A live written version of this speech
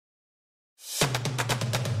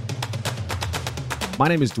My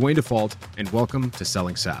name is Dwayne Default, and welcome to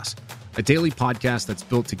Selling SaaS, a daily podcast that's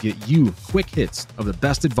built to get you quick hits of the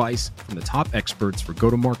best advice from the top experts for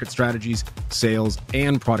go-to-market strategies, sales,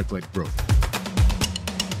 and product-led growth.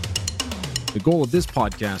 The goal of this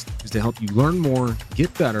podcast is to help you learn more,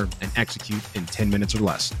 get better, and execute in 10 minutes or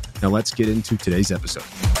less. Now let's get into today's episode.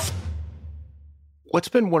 What's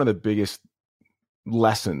been one of the biggest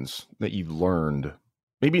lessons that you've learned?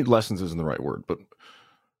 Maybe lessons isn't the right word, but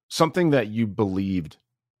something that you believed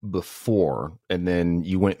before, and then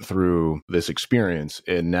you went through this experience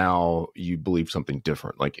and now you believe something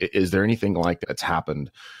different. Like, is there anything like that's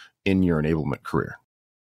happened in your enablement career?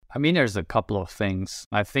 I mean, there's a couple of things.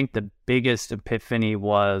 I think the biggest epiphany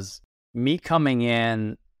was me coming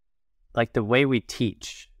in, like the way we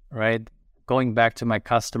teach, right? Going back to my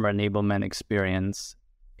customer enablement experience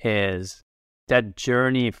is that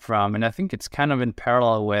journey from, and I think it's kind of in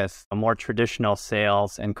parallel with a more traditional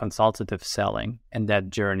sales and consultative selling, and that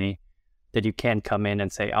journey that you can't come in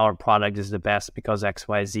and say, our product is the best because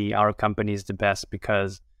XYZ, our company is the best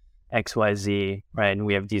because XYZ, right? And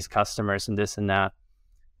we have these customers and this and that.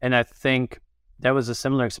 And I think that was a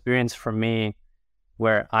similar experience for me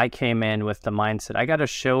where I came in with the mindset, I got to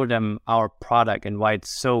show them our product and why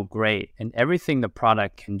it's so great and everything the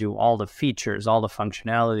product can do, all the features, all the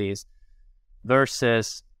functionalities,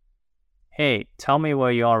 versus, hey, tell me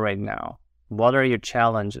where you are right now. What are your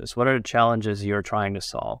challenges? What are the challenges you're trying to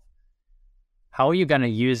solve? How are you going to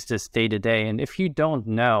use this day to day? And if you don't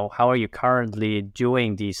know, how are you currently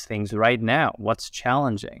doing these things right now? What's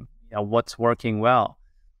challenging? What's working well?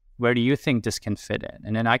 Where do you think this can fit in?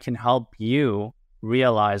 And then I can help you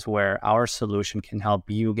realize where our solution can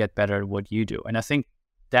help you get better at what you do. And I think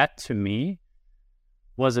that to me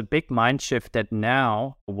was a big mind shift that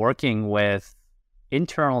now working with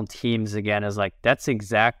internal teams again is like, that's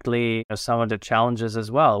exactly some of the challenges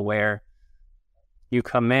as well, where you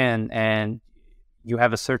come in and you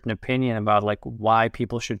have a certain opinion about like why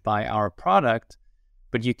people should buy our product,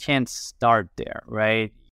 but you can't start there,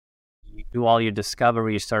 right? You do all your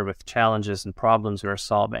discovery, you start with challenges and problems we're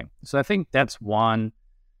solving. So I think that's one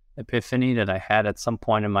epiphany that I had at some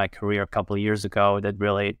point in my career a couple of years ago that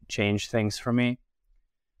really changed things for me.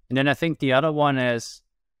 And then I think the other one is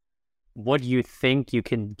what you think you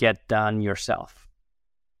can get done yourself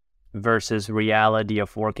versus reality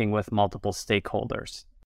of working with multiple stakeholders.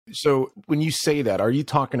 So when you say that, are you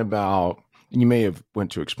talking about, and you may have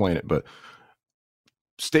went to explain it, but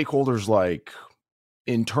stakeholders like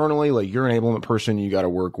internally, like you're an enablement person, you got to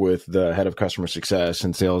work with the head of customer success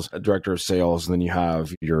and sales, director of sales, and then you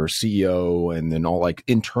have your CEO, and then all like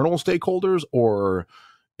internal stakeholders or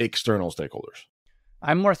external stakeholders?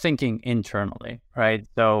 I'm more thinking internally, right?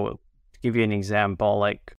 So to give you an example,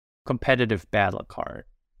 like competitive battle card,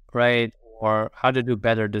 right? Or how to do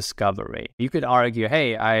better discovery. You could argue,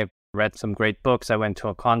 hey, I read some great books. I went to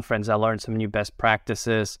a conference. I learned some new best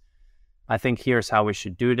practices. I think here's how we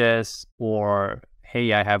should do this. Or,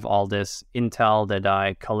 hey, I have all this intel that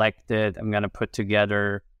I collected. I'm going to put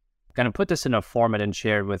this in a format and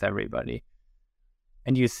share it with everybody.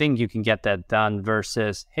 And you think you can get that done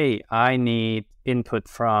versus, hey, I need input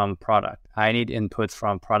from product. I need input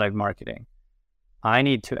from product marketing. I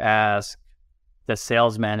need to ask the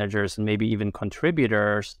sales managers and maybe even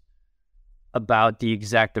contributors about the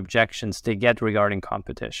exact objections they get regarding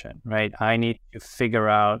competition, right? I need to figure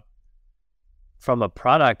out from a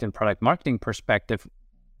product and product marketing perspective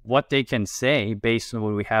what they can say based on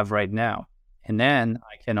what we have right now. And then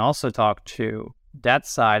I can also talk to that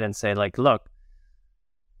side and say, like, look,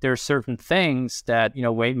 there are certain things that,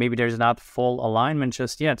 maybe there's not full alignment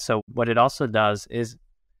just yet. So what it also does is,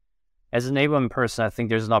 as an enablement person, I think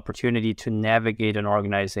there's an opportunity to navigate an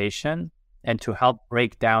organization and to help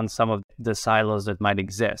break down some of the silos that might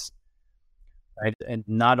exist, right? And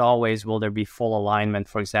not always will there be full alignment,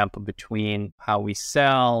 for example, between how we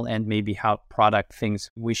sell and maybe how product thinks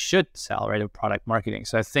we should sell, right? Or product marketing.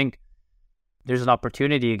 So I think there's an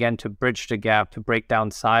opportunity, again, to bridge the gap, to break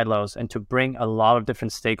down silos, and to bring a lot of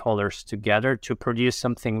different stakeholders together to produce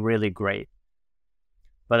something really great.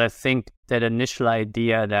 But I think that initial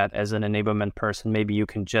idea that as an enablement person, maybe you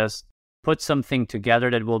can just put something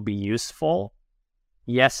together that will be useful,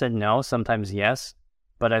 yes and no, sometimes yes.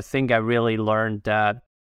 But I think I really learned that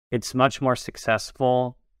it's much more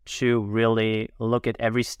successful to really look at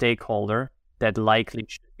every stakeholder that likely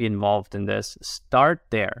should be involved in this. Start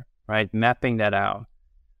there. Right? Mapping that out,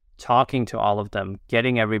 talking to all of them,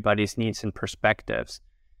 getting everybody's needs and perspectives,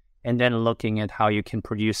 and then looking at how you can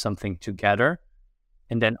produce something together.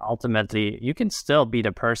 And then ultimately, you can still be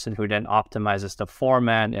the person who then optimizes the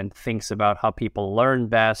format and thinks about how people learn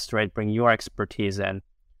best, right? Bring your expertise in.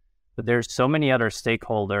 But there's so many other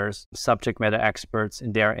stakeholders, subject matter experts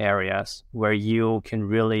in their areas where you can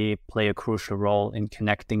really play a crucial role in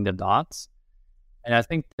connecting the dots. And I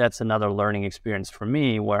think that's another learning experience for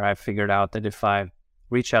me where I figured out that if I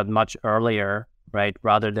reach out much earlier, right,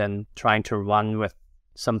 rather than trying to run with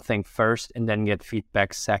something first and then get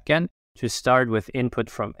feedback second, to start with input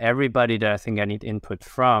from everybody that I think I need input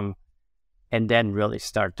from, and then really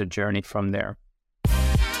start the journey from there.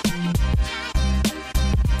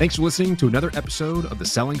 Thanks for listening to another episode of the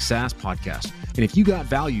Selling SaaS podcast. And if you got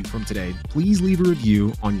value from today, please leave a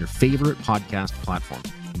review on your favorite podcast platform.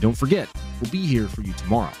 And don't forget, we'll be here for you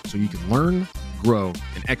tomorrow so you can learn, grow,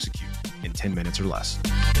 and execute in 10 minutes or less.